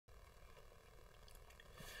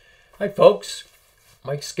Hi folks,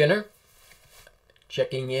 Mike Skinner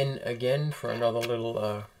checking in again for another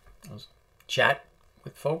little chat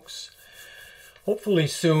with folks. Hopefully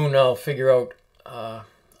soon I'll figure out a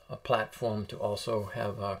platform to also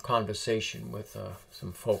have a conversation with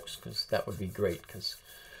some folks, because that would be great, because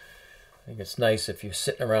I think it's nice if you're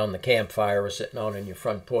sitting around the campfire or sitting out on your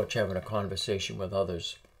front porch having a conversation with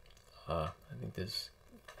others. I think there's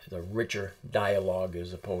a richer dialogue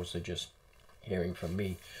as opposed to just hearing from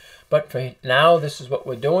me. But for now, this is what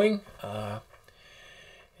we're doing.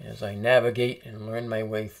 As I navigate and learn my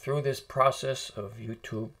way through this process of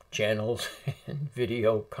YouTube channels and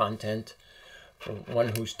video content, for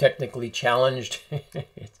one who's technically challenged,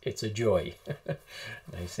 it's a joy.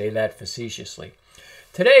 I say that facetiously.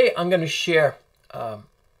 Today, I'm going to share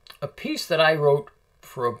a piece that I wrote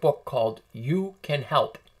for a book called You Can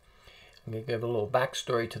Help. I'm going to give a little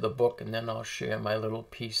backstory to the book, and then I'll share my little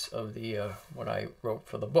piece of the what I wrote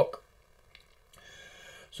for the book.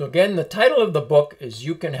 So again, the title of the book is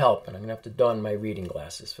You Can Help, and I'm going to have to don my reading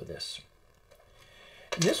glasses for this.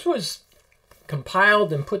 And this was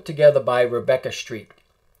compiled and put together by Rebecca Street,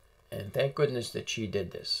 and thank goodness that she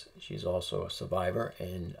did this. She's also a survivor,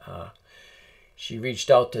 and she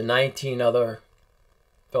reached out to 19 other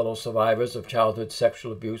fellow survivors of childhood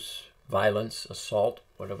sexual abuse, violence, assault,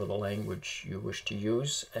 whatever the language you wish to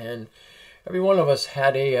use, and every one of us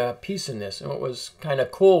had a piece in this. And it was kind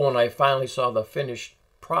of cool when I finally saw the finished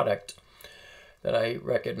product that I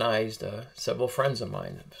recognized several friends of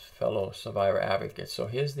mine, fellow survivor advocates. So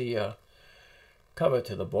here's the cover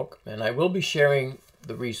to the book, and I will be sharing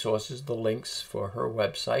the resources, the links for her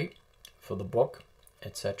website, for the book,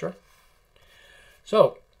 etc.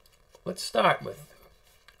 So let's start with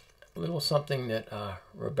a little something that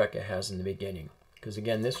Rebecca has in the beginning, because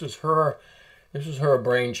again, this was her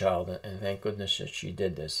brainchild, and thank goodness that she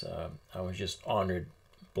did this. I was just honored,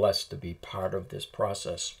 blessed to be part of this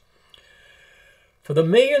process. For the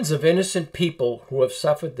millions of innocent people who have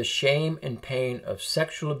suffered the shame and pain of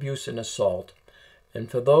sexual abuse and assault, and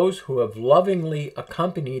for those who have lovingly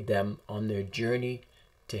accompanied them on their journey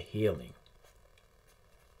to healing.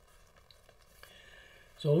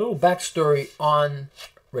 So a little backstory on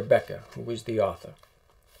Rebecca, who is the author.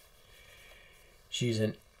 She's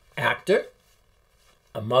an actor,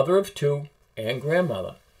 a mother of two, and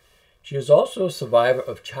grandmother. She is also a survivor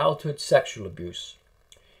of childhood sexual abuse.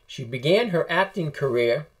 She began her acting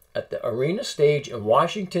career at the Arena Stage in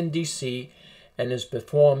Washington, D.C., and has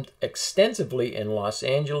performed extensively in Los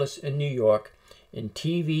Angeles and New York in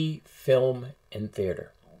TV, film, and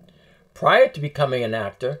theater. Prior to becoming an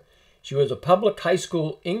actor, she was a public high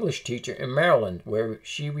school English teacher in Maryland, where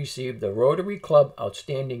she received the Rotary Club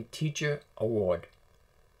Outstanding Teacher Award.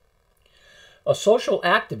 A social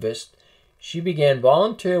activist, she began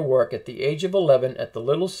volunteer work at the age of 11 at the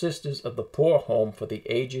Little Sisters of the Poor Home for the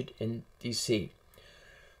Aged in D.C.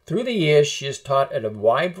 Through the years, she has taught at a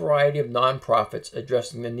wide variety of nonprofits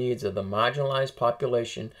addressing the needs of the marginalized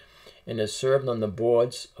population, and has served on the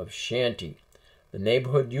boards of Shanty, the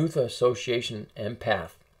Neighborhood Youth Association, and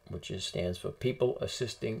PATH, which stands for People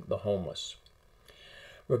Assisting the Homeless.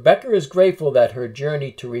 Rebecca is grateful that her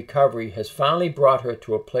journey to recovery has finally brought her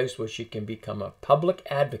to a place where she can become a public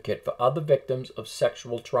advocate for other victims of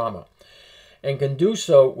sexual trauma, and can do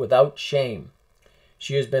so without shame.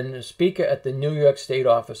 She has been a speaker at the New York State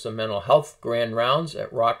Office of Mental Health Grand Rounds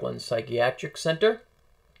at Rockland Psychiatric Center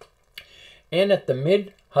and at the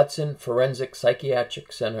Mid-Hudson Forensic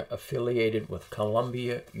Psychiatric Center affiliated with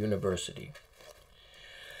Columbia University.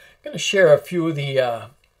 I'm going to share a few of the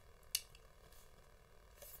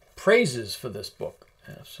praises for this book.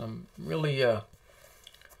 Some really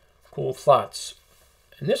cool thoughts.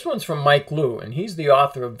 And this one's from Mike Liu, and he's the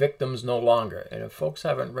author of Victims No Longer. And if folks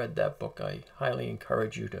haven't read that book, I highly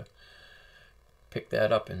encourage you to pick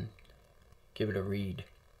that up and give it a read.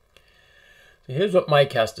 So here's what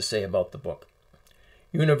Mike has to say about the book.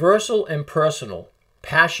 Universal and personal,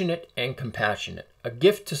 passionate and compassionate, a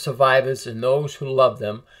gift to survivors and those who love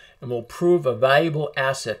them, and will prove a valuable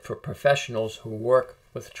asset for professionals who work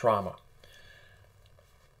with trauma.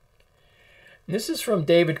 And this is from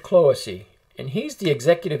David Cloesy, and he's the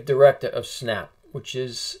executive director of SNAP, which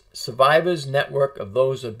is Survivors Network of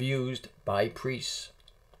Those Abused by Priests.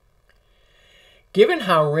 Given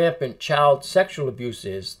how rampant child sexual abuse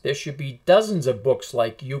is, there should be dozens of books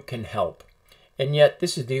like You Can Help, and yet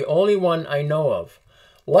this is the only one I know of.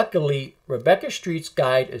 Luckily, Rebecca Street's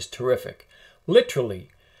guide is terrific. Literally,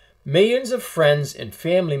 millions of friends and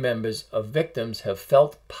family members of victims have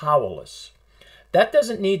felt powerless. That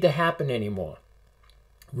doesn't need to happen anymore.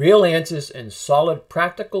 Real answers and solid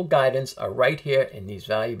practical guidance are right here in these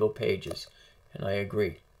valuable pages, and I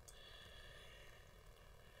agree.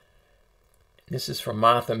 This is from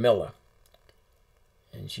Martha Miller,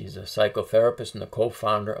 and she's a psychotherapist and the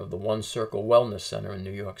co-founder of the One Circle Wellness Center in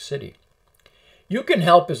New York City. You Can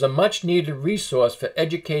Help is a much-needed resource for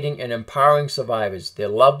educating and empowering survivors, their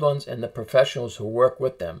loved ones, and the professionals who work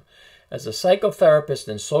with them. As a psychotherapist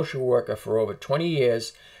and social worker for over 20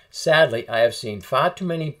 years, sadly, I have seen far too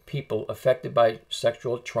many people affected by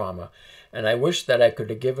sexual trauma, and I wish that I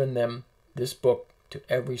could have given them this book to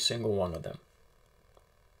every single one of them.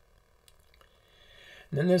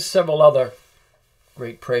 And then there's several other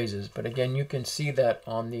great praises, but again, you can see that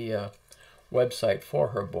on the website for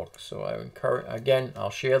her book. So I encourage, again, I'll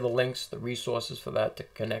share the links, the resources for that to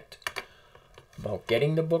connect about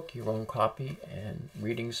getting the book, your own copy, and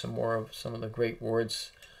reading some more of some of the great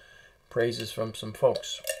words, praises from some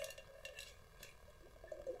folks.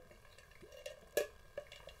 I'm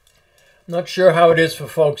not sure how it is for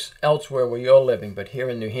folks elsewhere where you're living, but here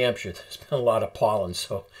in New Hampshire, there's been a lot of pollen,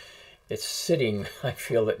 so it's sitting, I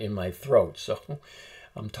feel it in my throat. So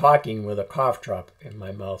I'm talking with a cough drop in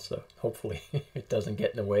my mouth, so hopefully it doesn't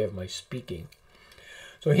get in the way of my speaking.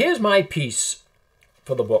 So here's my piece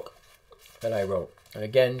for the book that I wrote. And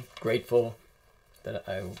again, grateful that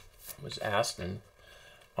I was asked and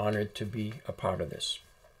honored to be a part of this.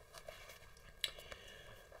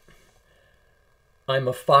 I'm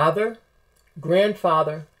a father,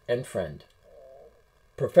 grandfather, and friend.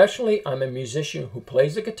 Professionally, I'm a musician who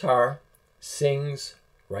plays the guitar, sings,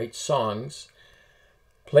 writes songs,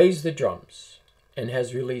 plays the drums, and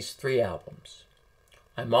has released 3 albums.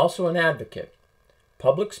 I'm also an advocate,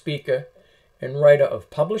 public speaker, and writer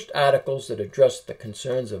of published articles that address the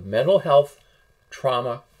concerns of mental health,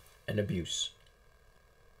 trauma, and abuse.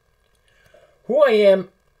 Who I am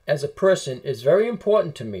as a person is very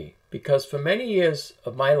important to me because for many years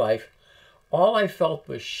of my life, all I felt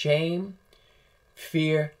was shame,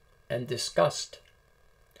 fear, and disgust.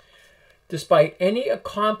 Despite any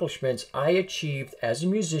accomplishments I achieved as a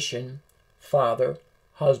musician, father,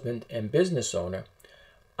 husband, and business owner,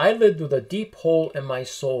 I lived with a deep hole in my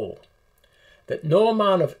soul that no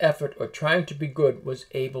amount of effort or trying to be good was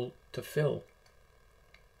able to fill.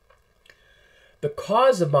 The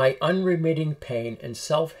cause of my unremitting pain and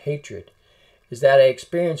self-hatred is that I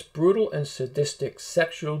experienced brutal and sadistic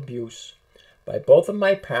sexual abuse by both of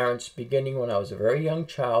my parents beginning when I was a very young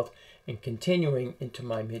child and continuing into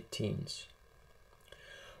my mid-teens.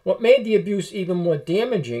 What made the abuse even more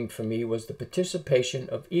damaging for me was the participation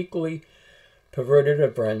of equally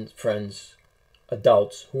perverted friends,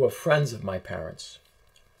 adults who were friends of my parents.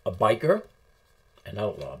 A biker, an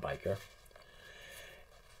outlaw biker,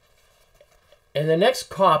 and the next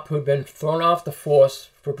cop who had been thrown off the force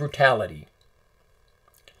for brutality.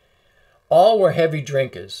 All were heavy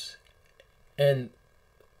drinkers, and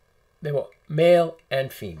they were male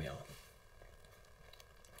and female.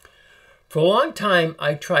 For a long time,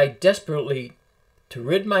 I tried desperately to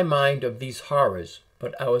rid my mind of these horrors,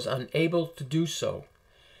 but I was unable to do so.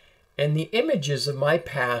 And the images of my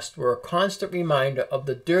past were a constant reminder of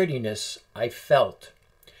the dirtiness I felt.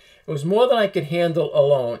 It was more than I could handle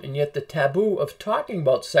alone, and yet the taboo of talking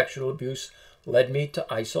about sexual abuse led me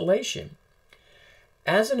to isolation.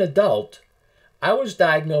 As an adult, I was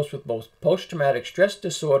diagnosed with both post-traumatic stress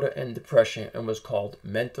disorder and depression and was called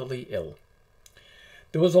mentally ill.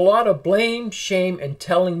 There was a lot of blame, shame, and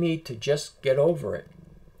telling me to just get over it.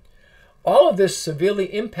 All of this severely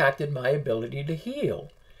impacted my ability to heal,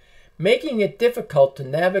 making it difficult to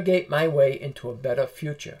navigate my way into a better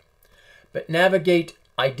future. But navigate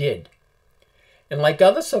I did. And like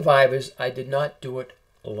other survivors, I did not do it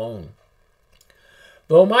alone.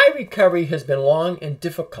 Though my recovery has been long and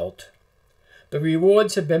difficult, the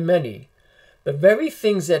rewards have been many. The very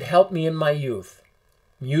things that helped me in my youth,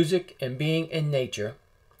 music and being in nature,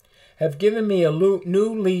 have given me a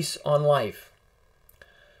new lease on life.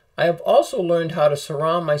 I have also learned how to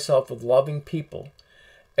surround myself with loving people.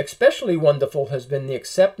 Especially wonderful has been the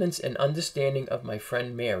acceptance and understanding of my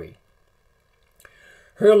friend Mary.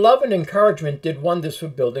 Her love and encouragement did wonders for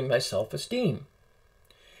building my self-esteem.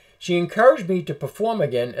 She encouraged me to perform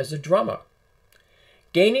again as a drummer.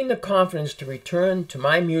 Gaining the confidence to return to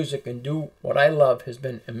my music and do what I love has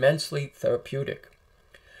been immensely therapeutic.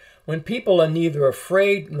 When people are neither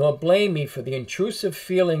afraid nor blame me for the intrusive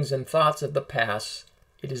feelings and thoughts of the past,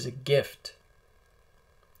 it is a gift.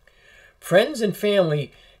 Friends and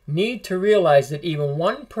family need to realize that even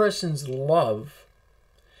one person's love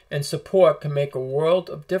and support can make a world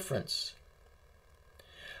of difference.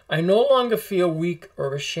 I no longer feel weak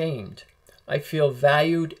or ashamed. I feel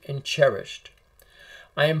valued and cherished.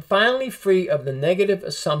 I am finally free of the negative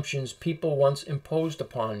assumptions people once imposed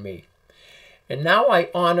upon me. And now I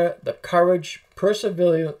honor the courage,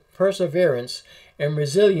 perseverance, perseverance and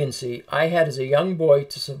resiliency I had as a young boy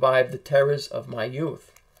to survive the terrors of my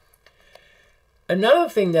youth. Another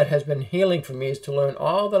thing that has been healing for me is to learn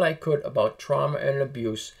all that I could about trauma and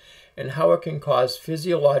abuse and how it can cause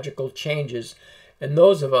physiological changes in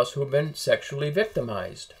those of us who have been sexually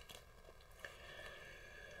victimized.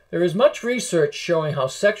 There is much research showing how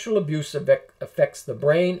sexual abuse affects the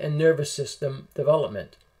brain and nervous system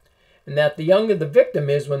development, and that the younger the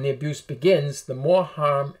victim is when the abuse begins, the more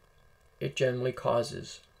harm it generally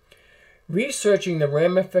causes. Researching the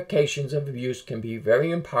ramifications of abuse can be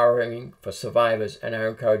very empowering for survivors, and I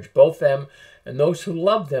encourage both them and those who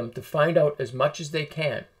love them to find out as much as they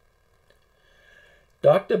can.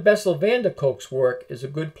 Dr. Bessel van der Kolk's work is a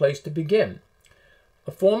good place to begin.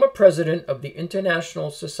 A former president of the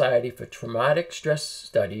International Society for Traumatic Stress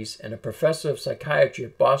Studies and a professor of psychiatry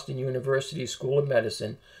at Boston University School of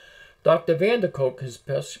Medicine, Dr. van der Kolk has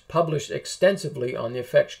published extensively on the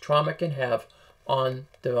effects trauma can have on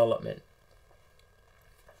development.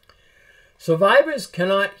 Survivors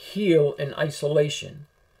cannot heal in isolation.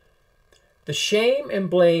 The shame and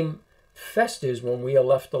blame festers when we are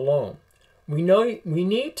left alone. We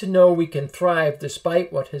need to know we can thrive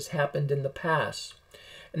despite what has happened in the past,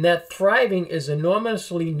 and that thriving is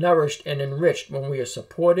enormously nourished and enriched when we are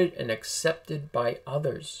supported and accepted by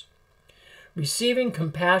others. Receiving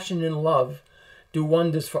compassion and love do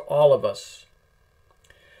wonders for all of us.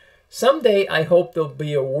 Someday, I hope there'll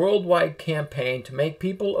be a worldwide campaign to make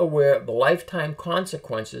people aware of the lifetime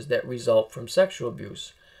consequences that result from sexual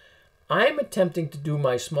abuse. I am attempting to do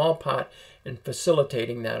my small part in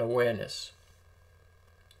facilitating that awareness.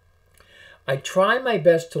 I try my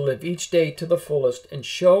best to live each day to the fullest and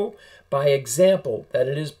show by example that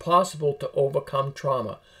it is possible to overcome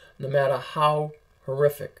trauma, no matter how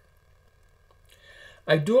horrific.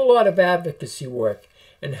 I do a lot of advocacy work,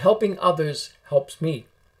 and helping others helps me.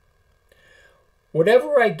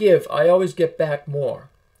 Whatever I give, I always get back more.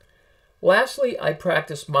 Lastly, I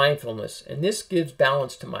practice mindfulness, and this gives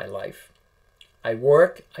balance to my life. I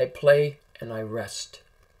work, I play, and I rest.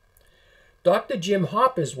 Dr. Jim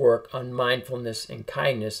Hopper's work on mindfulness and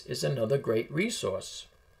kindness is another great resource.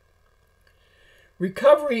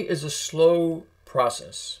 Recovery is a slow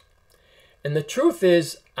process, and the truth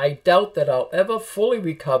is, I doubt that I'll ever fully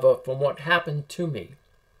recover from what happened to me.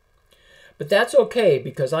 But that's okay,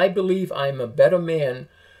 because I believe I am a better man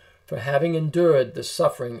for having endured the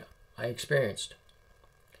suffering I experienced.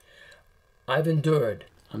 I've endured.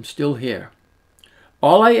 I'm still here.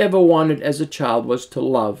 All I ever wanted as a child was to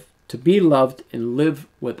love, to be loved, and live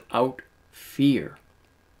without fear.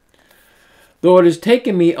 Though it has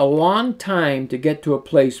taken me a long time to get to a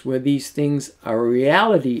place where these things are a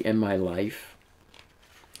reality in my life,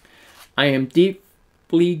 I am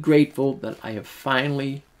deeply grateful that I have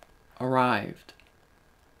finally arrived.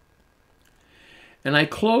 And I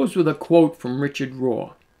close with a quote from Richard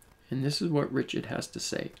Rohr, and this is what Richard has to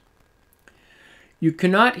say. You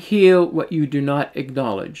cannot heal what you do not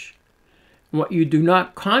acknowledge. What you do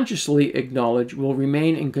not consciously acknowledge will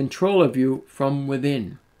remain in control of you from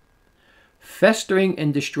within, festering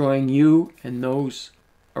and destroying you and those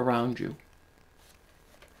around you.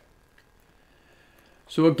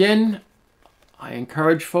 So again, I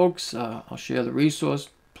encourage folks, I'll share the resource.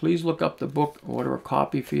 Please look up the book, order a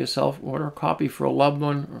copy for yourself, order a copy for a loved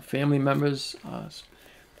one or family members.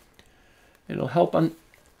 It'll help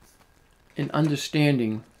in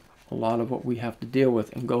understanding a lot of what we have to deal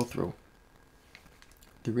with and go through.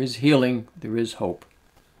 There is healing, there is hope,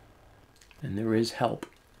 and there is help.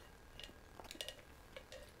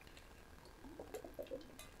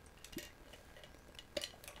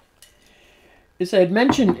 As I had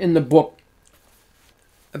mentioned in the book,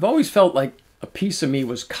 I've always felt like a piece of me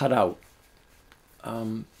was cut out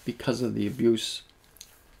because of the abuse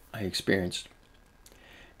I experienced.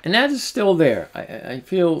 And that is still there. I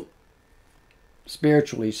feel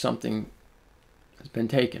spiritually something has been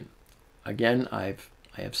taken. Again, I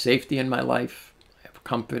have safety in my life. I have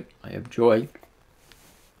comfort. I have joy.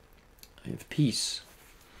 I have peace.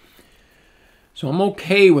 So I'm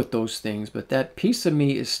okay with those things, but that piece of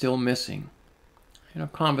me is still missing. I had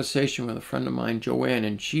a conversation with a friend of mine, Joanne,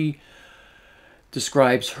 and she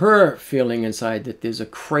describes her feeling inside that there's a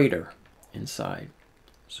crater inside.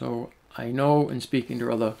 So I know in speaking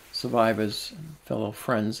to other survivors, fellow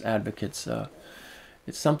friends, advocates,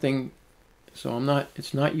 it's something, so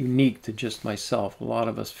it's not unique to just myself. A lot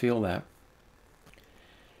of us feel that.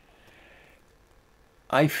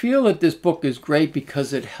 I feel that this book is great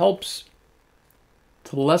because it helps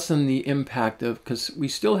to lessen the impact of, because we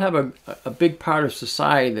still have a big part of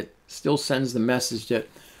society that still sends the message that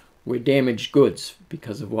we're damaged goods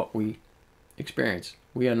because of what we experience.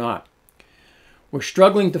 We are not. We're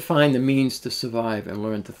struggling to find the means to survive and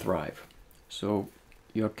learn to thrive. So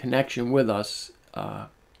your connection with us,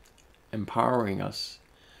 empowering us,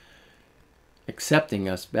 accepting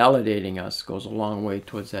us, validating us, goes a long way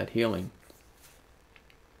towards that healing.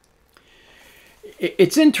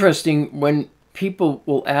 It's interesting when people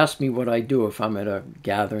will ask me what I do if I'm at a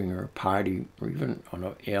gathering or a party or even on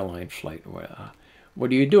an airline flight. What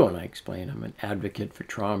do you do? And I explain I'm an advocate for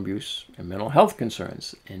trauma abuse and mental health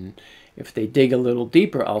concerns. And if they dig a little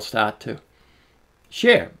deeper, I'll start to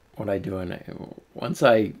share what I do. And once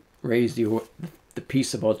I raise the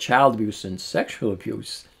piece about child abuse and sexual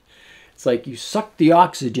abuse, it's like you suck the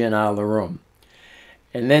oxygen out of the room.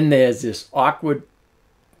 And then there's this awkward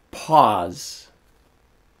pause,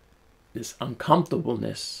 this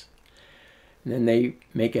uncomfortableness, and then they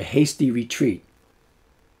make a hasty retreat.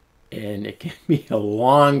 And it can be a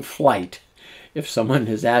long flight if someone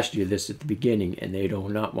has asked you this at the beginning and they do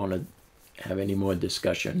not want to have any more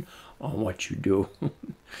discussion on what you do.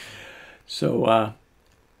 So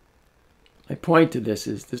my point to this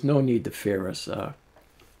is there's no need to fear us.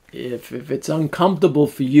 If it's uncomfortable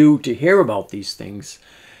for you to hear about these things,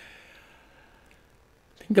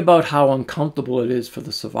 think about how uncomfortable it is for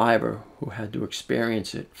the survivor who had to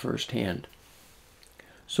experience it firsthand.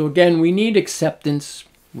 So again, we need acceptance,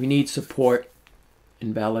 we need support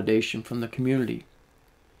and validation from the community.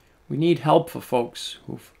 We need help for folks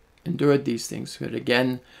who've endured these things. But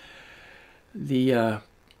again, the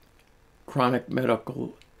chronic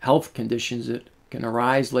medical health conditions that can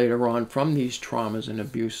arise later on from these traumas and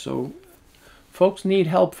abuse. So folks need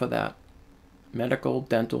help for that. Medical,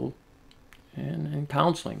 dental, and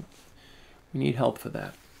counseling. We need help for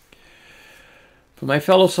that. For my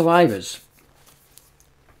fellow survivors,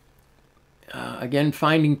 again,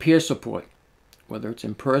 finding peer support, whether it's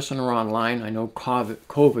in person or online. I know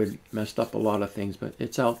COVID messed up a lot of things, but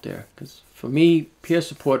it's out there. Because for me, peer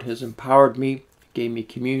support has empowered me, it gave me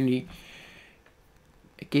community,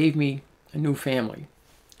 it gave me a new family.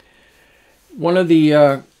 One of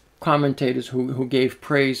the commentators who gave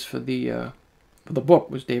praise for the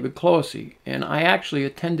book was David Closey, and I actually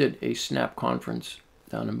attended a SNAP conference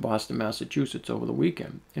down in Boston, Massachusetts over the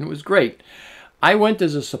weekend, and it was great. I went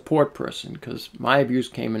as a support person because my abuse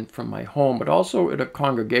came in from my home, but also at a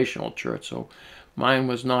congregational church, so mine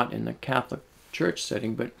was not in the Catholic church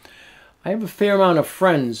setting, but I have a fair amount of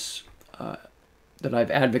friends that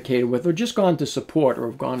I've advocated with or just gone to support or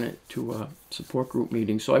have gone to a support group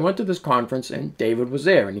meetings. So I went to this conference and David was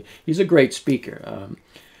there, and he's a great speaker.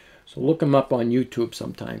 So look him up on YouTube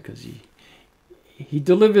sometime because he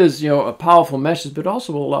delivers, a powerful message, but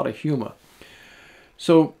also a lot of humor.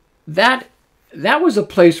 So that was a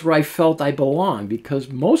place where I felt I belonged because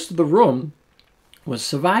most of the room was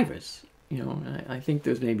survivors. I think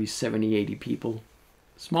there's maybe 70, 80 people.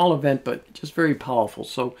 Small event, but just very powerful.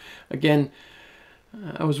 So again,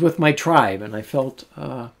 I was with my tribe, and I felt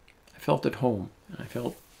at home, and I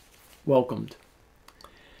felt welcomed.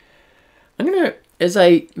 As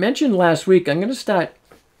I mentioned last week, I'm going to start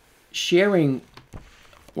sharing,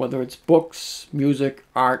 whether it's books, music,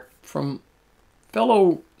 art, from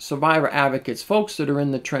fellow survivor advocates, folks that are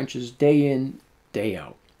in the trenches day in, day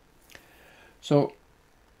out. So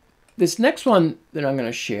this next one that I'm going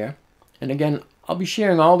to share, and again, I'll be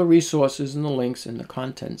sharing all the resources and the links in the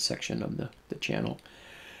content section of the channel.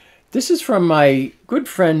 This is from my good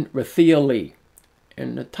friend Rathia Lee,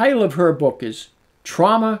 and the title of her book is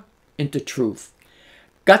Trauma into Truth,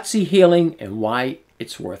 Gutsy Healing and Why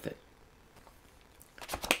It's Worth It.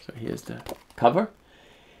 So here's the cover.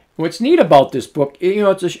 What's neat about this book,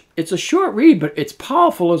 it's a short read, but it's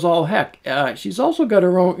powerful as all heck. She's also got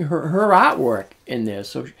her artwork in there,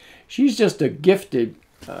 so she's just a gifted,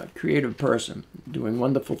 creative person doing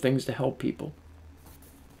wonderful things to help people.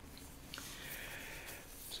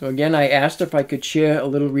 So again, I asked if I could share a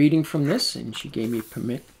little reading from this, and she gave me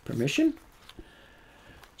permission.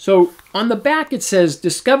 So on the back it says,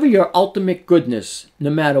 discover your ultimate goodness, no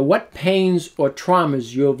matter what pains or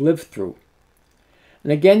traumas you have lived through.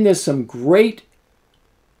 And again, there's some great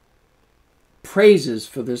praises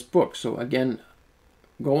for this book. So again,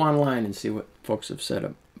 go online and see what folks have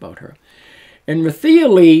said about her. And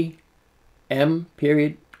Rathia Lee,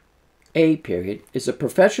 M.A., is a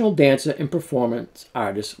professional dancer and performance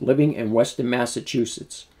artist living in Western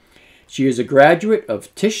Massachusetts. She is a graduate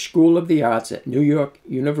of Tisch School of the Arts at New York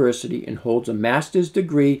University and holds a master's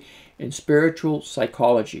degree in spiritual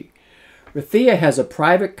psychology. Rathia has a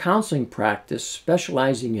private counseling practice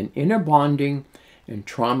specializing in inner bonding and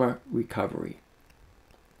trauma recovery.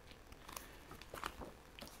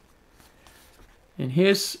 And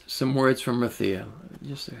here's some words from Rathia.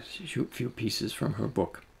 just a few pieces from her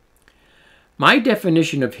book. My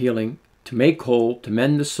definition of healing: to make whole, to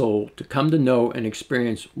mend the soul, to come to know and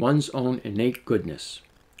experience one's own innate goodness.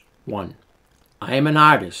 1. I am an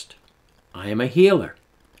artist. I am a healer.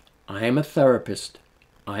 I am a therapist.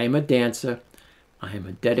 I am a dancer. I am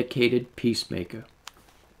a dedicated peacemaker.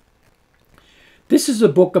 This is a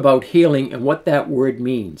book about healing and what that word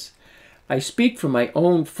means. I speak from my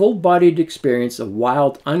own full-bodied experience of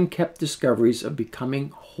wild, unkept discoveries of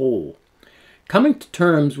becoming whole. Coming to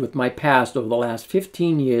terms with my past over the last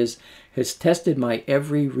 15 years has tested my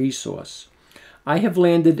every resource. I have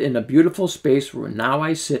landed in a beautiful space where now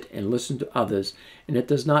I sit and listen to others, and it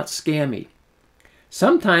does not scare me.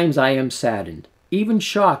 Sometimes I am saddened, even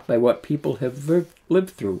shocked by what people have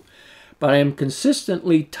lived through, but I am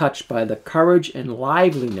consistently touched by the courage and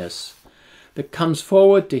liveliness that comes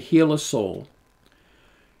forward to heal a soul.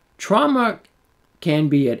 Trauma can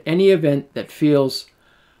be at any event that feels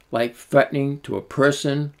like threatening to a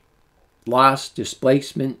person: loss,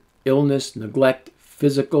 displacement, illness, neglect,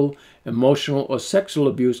 physical, emotional, or sexual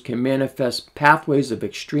abuse can manifest pathways of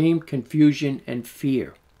extreme confusion and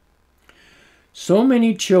fear. So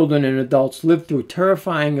many children and adults live through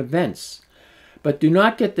terrifying events, but do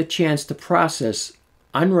not get the chance to process,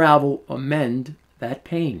 unravel, or mend that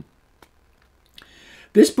pain.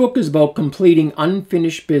 This book is about completing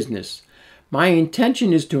unfinished business. My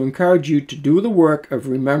intention is to encourage you to do the work of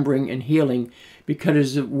remembering and healing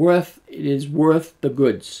because it is worth the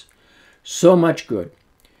goods. So much good.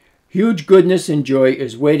 Huge goodness and joy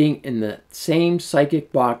is waiting in the same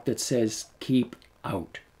psychic box that says, keep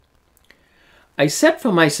out. I set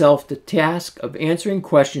for myself the task of answering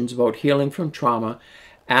questions about healing from trauma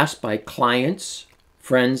asked by clients,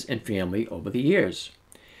 friends, and family over the years.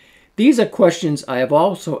 These are questions I have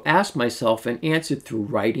also asked myself and answered through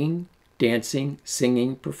writing, dancing,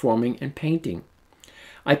 singing, performing, and painting.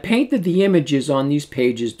 I painted the images on these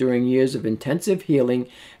pages during years of intensive healing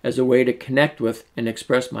as a way to connect with and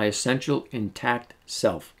express my essential intact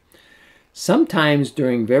self. Sometimes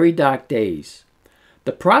during very dark days,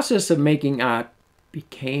 the process of making art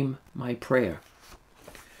became my prayer.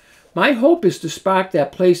 My hope is to spark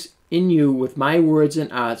that place in you with my words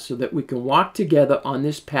and art so that we can walk together on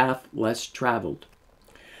this path less traveled.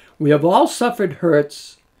 We have all suffered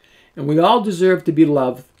hurts, and we all deserve to be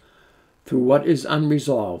loved through what is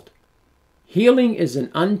unresolved. Healing is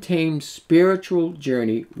an untamed spiritual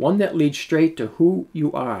journey, one that leads straight to who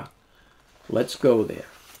you are. Let's go there.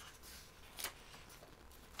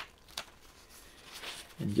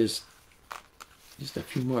 And just a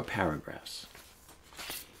few more paragraphs.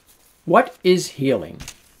 What is healing?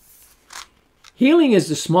 Healing is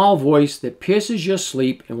the small voice that pierces your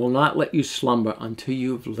sleep and will not let you slumber until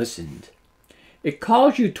you've listened. It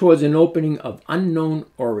calls you towards an opening of unknown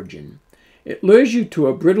origin. It lures you to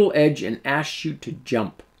a brittle edge and asks you to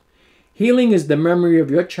jump. Healing is the memory of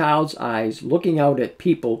your child's eyes looking out at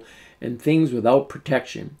people and things without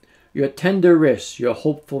protection, your tender wrists, your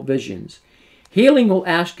hopeful visions. Healing will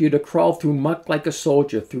ask you to crawl through muck like a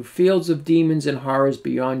soldier, through fields of demons and horrors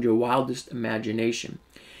beyond your wildest imagination.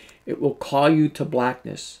 It will call you to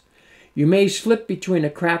blackness. You may slip between a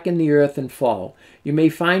crack in the earth and fall. You may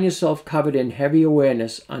find yourself covered in heavy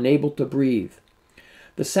awareness, unable to breathe.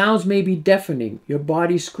 The sounds may be deafening, your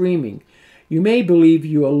body screaming. You may believe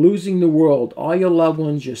you are losing the world, all your loved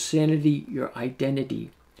ones, your sanity, your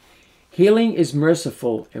identity. Healing is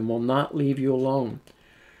merciful and will not leave you alone.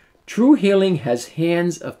 True healing has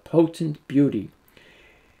hands of potent beauty.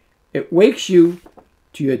 It wakes you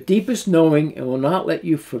to your deepest knowing and will not let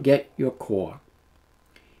you forget your core.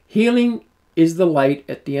 Healing is the light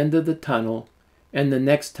at the end of the tunnel, and the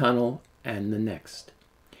next tunnel, and the next.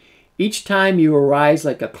 Each time you arise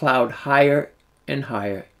like a cloud higher and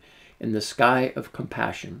higher in the sky of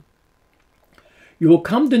compassion. You will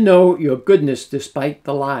come to know your goodness despite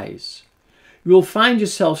the lies. You will find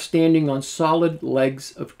yourself standing on solid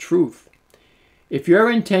legs of truth. If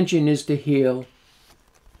your intention is to heal,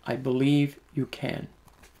 I believe you can.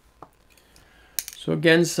 So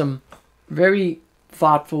again, some very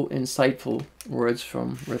thoughtful, insightful words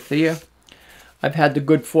from Rathia. I've had the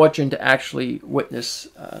good fortune to actually witness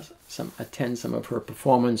attend some of her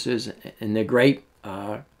performances, and they're great.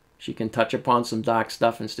 She can touch upon some dark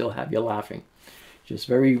stuff and still have you laughing. Just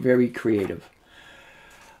very, very creative.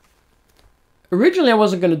 Originally, I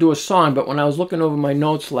wasn't going to do a song, but when I was looking over my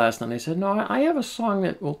notes last night, I said, no, I have a song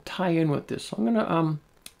that will tie in with this. So I'm going to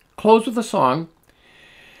close with a song.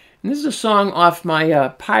 And this is a song off my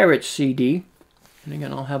Pirates CD. And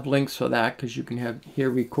again, I'll have links for that because you can hear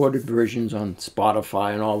recorded versions on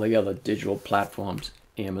Spotify and all the other digital platforms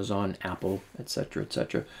Amazon, Apple, etc.,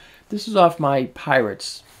 etc. This is off my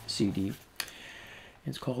Pirates CD.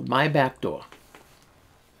 It's called My Back Door.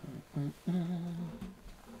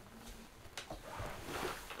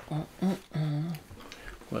 Of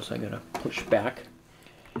course, I gotta push back.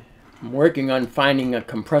 I'm working on finding a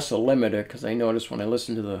compressor limiter because I noticed when I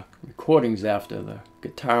listen to the recordings after, the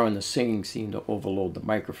guitar and the singing seem to overload the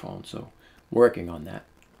microphone, so working on that.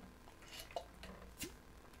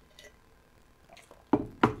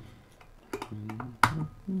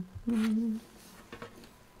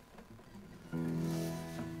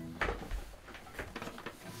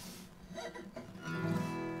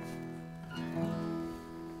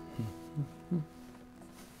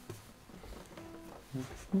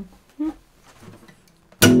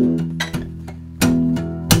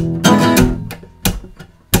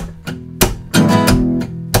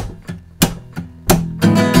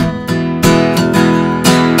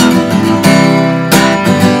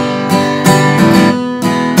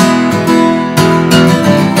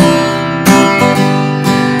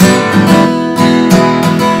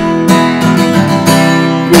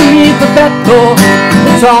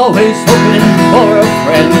 It's always hoping for a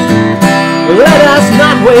friend. Let us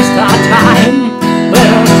not waste our time, let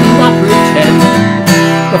us not pretend.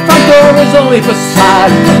 The front door is only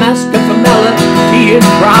facade, a mask of formality and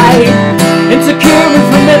pride. Insecure and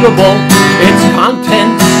formidable, its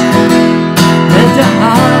contents meant to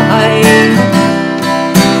hide.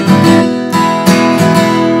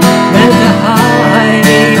 Meant to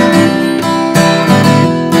hide.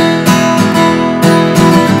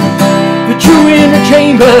 The true inner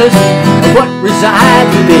chambers of what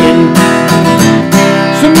resides within.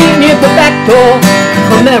 So meet me at the back door,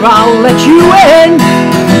 from there I'll let you in.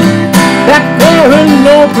 Back there are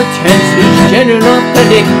no pretenses, genuine,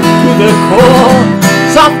 authentic to the core.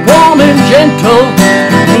 Soft, warm and gentle,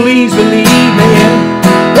 please believe me,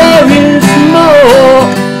 there is more.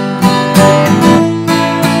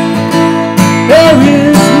 There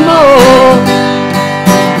is more.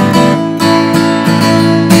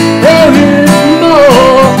 There is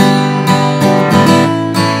more.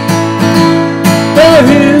 There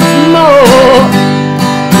is more.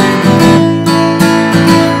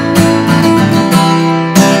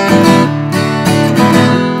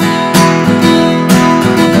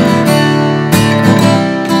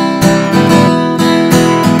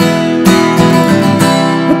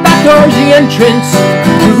 The back door's the entrance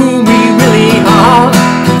to who we really are.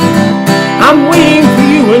 I'm waiting for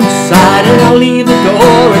you inside and I'll leave the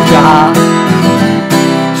door ajar.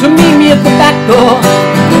 So meet me at the back door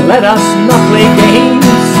and let us not play games.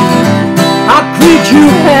 I'll greet you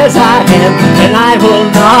as I am and I will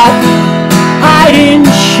not hide in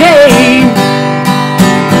shame.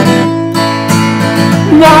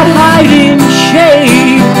 Not hide in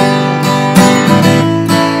shame.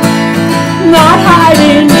 Not hide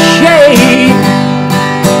in shame.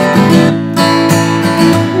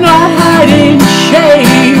 Not hide in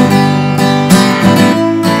shame.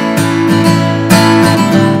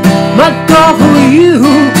 My door for you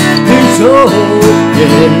is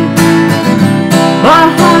open. My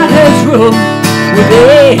heart has room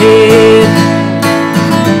within.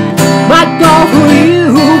 My door for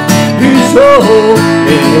you is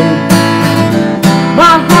open.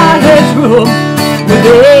 My heart has room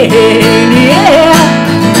within, yeah.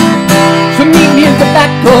 So meet me at the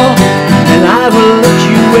back door and I will let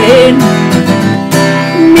you in.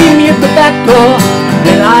 Meet me at the back door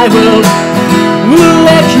and I will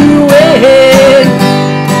let you in.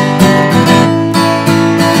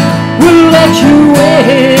 We'll let you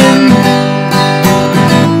in.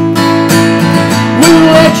 We'll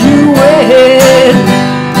let you in.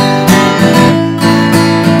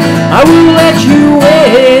 I will let you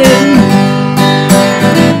in.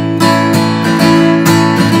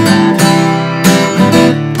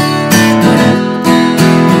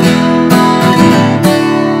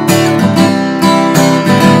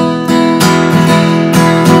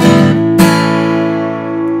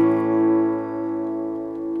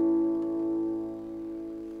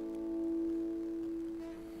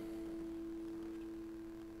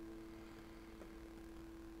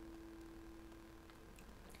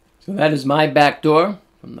 So that is My Back Door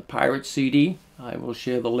from the Pirates CD. I will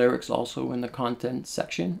share the lyrics also in the content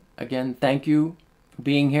section. Again, thank you for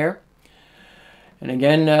being here. And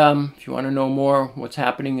again, if you want to know more what's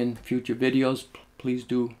happening in future videos, please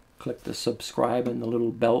do click the subscribe and the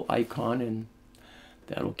little bell icon, and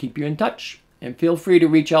that'll keep you in touch. And feel free to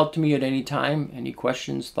reach out to me at any time. Any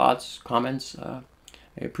questions, thoughts, comments, I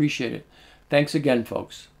appreciate it. Thanks again,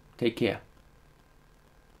 folks. Take care.